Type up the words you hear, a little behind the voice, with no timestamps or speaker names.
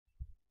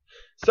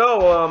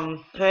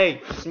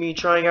Hey, it's me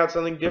trying out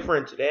something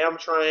different. Today I'm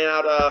trying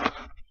out a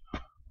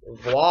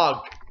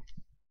vlog.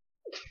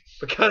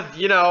 Because,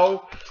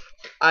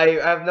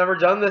 I've never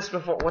done this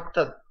before. What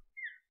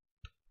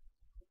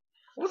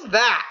was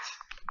that?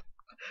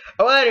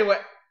 Oh, anyway.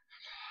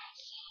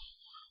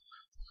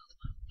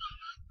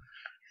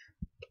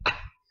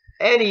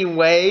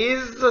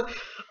 Anyways,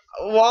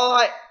 while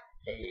I...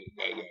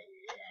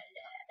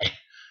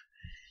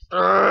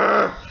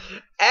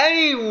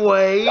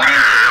 Anyways...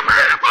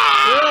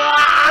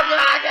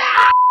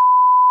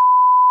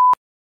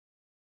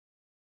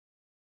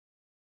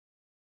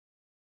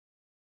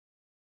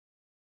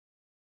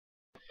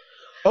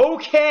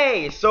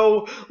 Okay,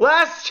 so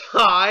last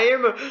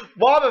time,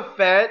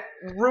 Wobuffet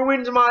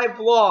ruined my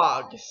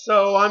vlog,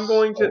 so I'm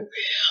going to...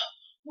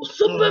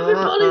 What's up,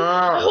 everybody?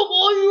 I hope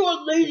all you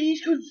are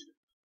ladies,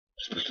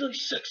 especially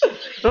sexy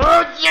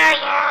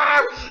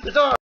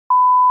ladies.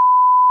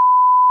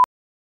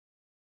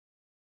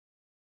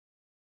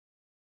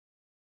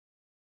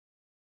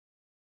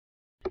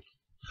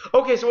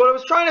 Okay, so what I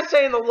was trying to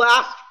say in the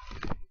last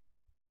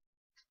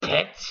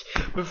bit,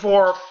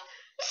 before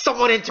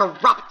someone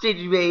interrupted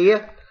me,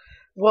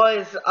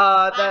 was, that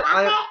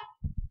I...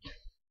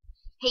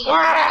 Hey, no,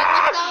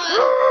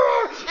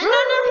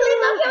 please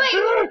don't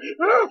kill me!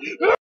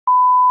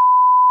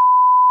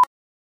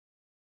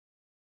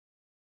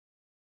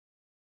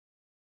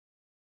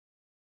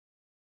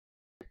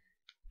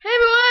 Hey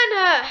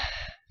everyone,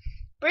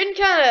 Bryn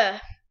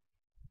kinda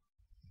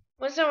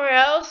went somewhere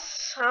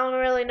else. I don't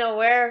really know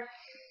where.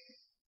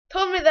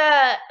 Told me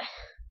that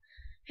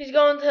he's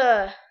going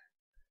to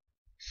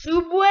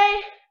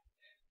Subway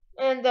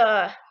and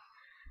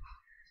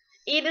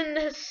eating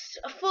a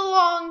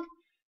footlong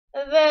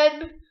and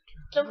then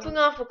jumping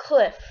off a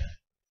cliff.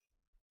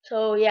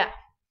 So yeah.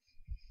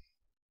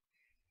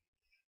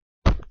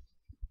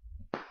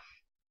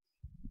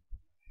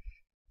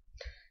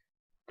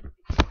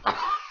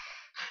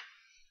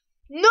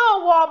 No,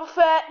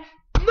 Wobuffet!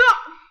 No!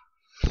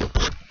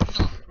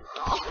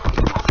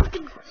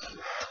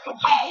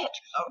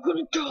 I'm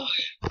gonna die.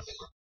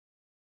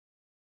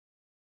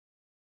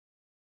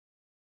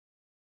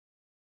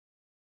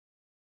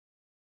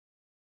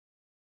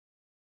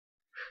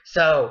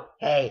 So,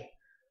 hey,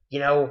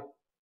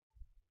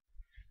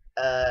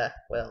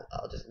 well,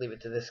 I'll just leave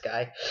it to this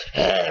guy.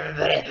 Hey,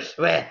 everybody,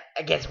 well,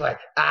 guess what?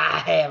 I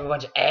have a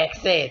bunch of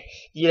accents,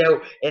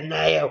 and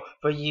now,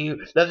 for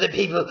you, lovely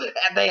people,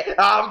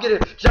 I'm gonna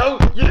show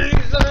you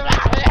some of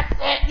my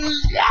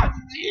accents.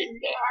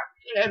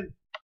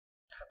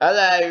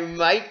 Hello,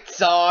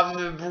 mates, I'm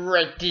the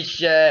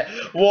British,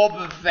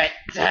 Wobuffet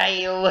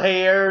tail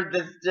here,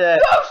 You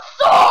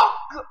suck!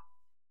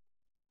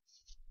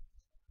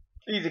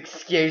 Please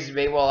excuse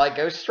me while I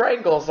go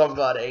strangle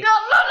somebody. No!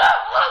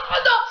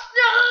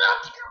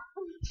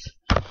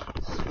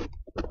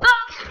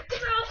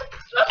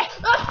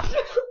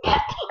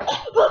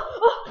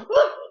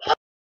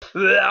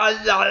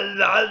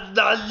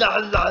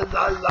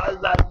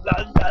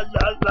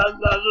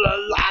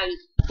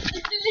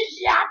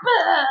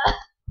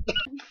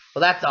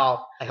 Well, that's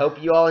all. I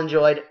hope you all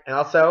enjoyed, and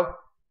also,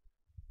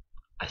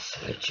 I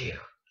salute you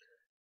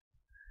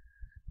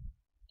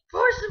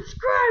For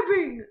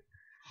subscribing!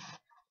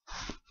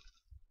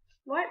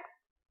 What?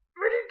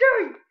 What are you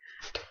doing?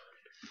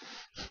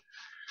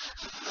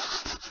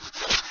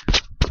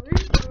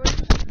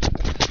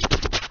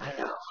 I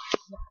know.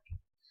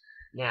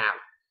 Now,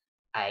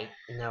 I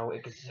know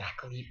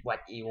exactly what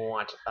you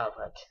want of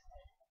it.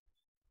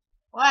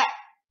 What?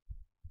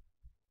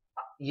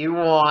 You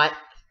want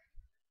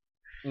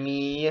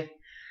me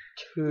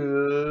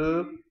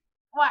to...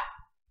 What?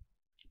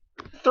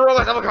 Throw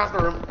myself across the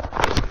room.